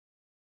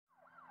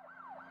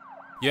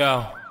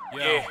Yo.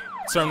 Yeah.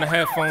 Turn the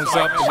headphones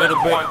up a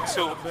little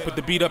bit. Put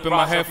the beat up in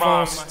my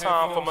headphones.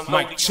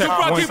 Mic check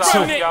 1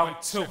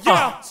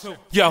 2.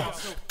 Yo,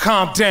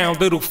 calm down,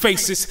 little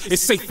faces.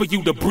 It's safe for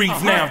you to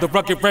breathe now. The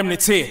rugged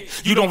remnant's here.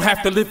 You don't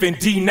have to live in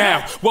D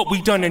now. What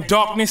we done in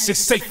darkness is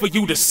safe for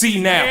you to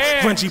see now.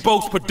 Grungy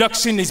Bo's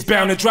production is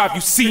bound to drive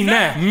you see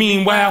now.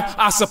 Meanwhile,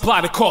 I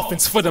supply the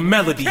coffins for the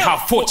melody. How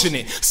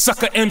fortunate.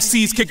 Sucker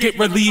MCs could get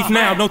relieved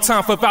now. No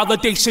time for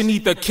validation,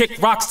 either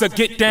kick rocks or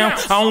get down.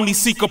 I only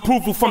seek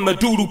approval from the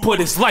dude who put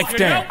his life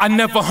down. I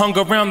never hung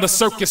around the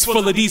circus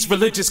full of these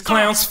religious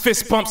clowns.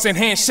 Fist bumps and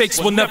handshakes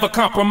will never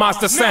compromise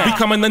the sound. We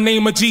come in the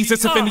name of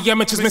Jesus. If any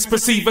amateurs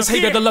misperceive us,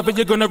 hate or love it,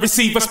 you're gonna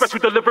receive a special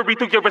delivery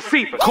through your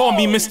receiver. Call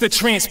me Mr.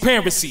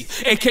 Transparency,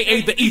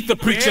 aka the ether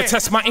preacher.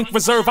 Test my ink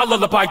reserve, I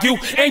lullaby you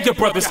and your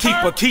brother's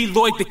keeper.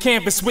 Keloid the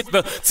canvas with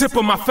the tip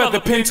of my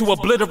feather pen to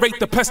obliterate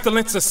the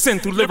pestilence of sin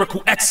through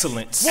lyrical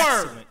excellence.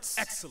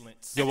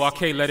 Yo,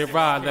 RK, let it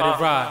ride, let it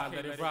ride.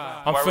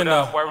 I'm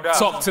finna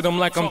talk to them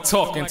like I'm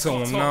talking to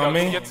them, know what I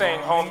mean?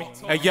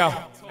 Hey, yo.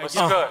 What's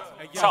good?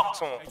 Talk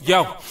to him.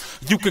 Yo,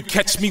 you could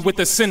catch me with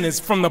the sinners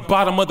from the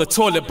bottom of the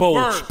toilet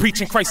bowl.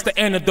 Preaching Christ the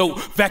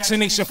antidote,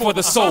 vaccination for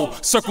the soul.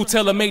 Circle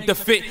tailor made to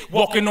fit,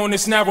 walking on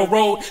this narrow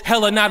road.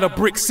 Hella not a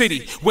brick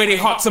city, where their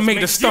hearts are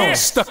made of stone.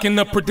 Stuck in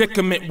a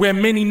predicament where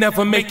many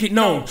never make it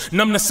known.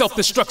 Numb to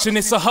self-destruction,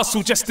 it's a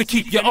hustle just to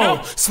keep your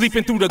own.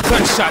 Sleeping through the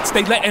gunshots,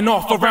 they letting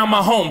off around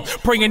my home.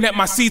 Praying that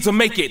my seeds will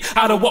make it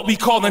out of what we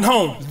callin'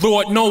 home.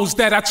 Lord knows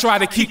that I try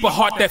to keep a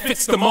heart that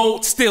fits the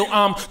mold. Still,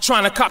 I'm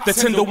trying to cop the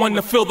tender one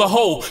to fill the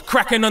hole.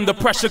 Cracking under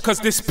pressure cause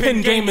this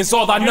pen game is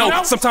all I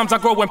know. Sometimes I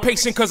grow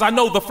impatient cause I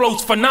know the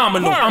flow's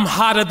phenomenal. I'm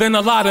hotter than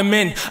a lot of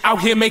men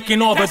out here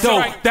making all the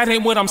dough. That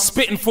ain't what I'm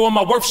spitting for,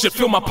 my worth should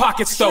fill my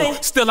pockets though.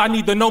 Still I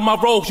need to know my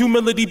role,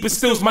 humility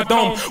bestills my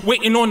dome.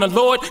 Waiting on the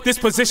Lord, this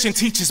position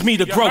teaches me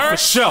to grow for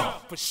sure.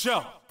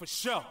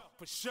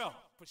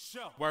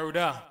 Word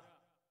up.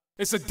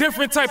 It's a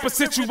different type of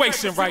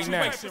situation right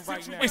now.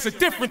 It's a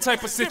different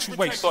type of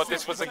situation. Thought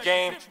this was a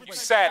game? You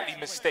sadly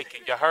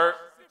mistaken, you heard?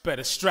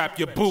 Better strap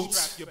your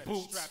boots.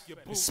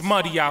 It's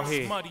muddy out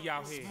here.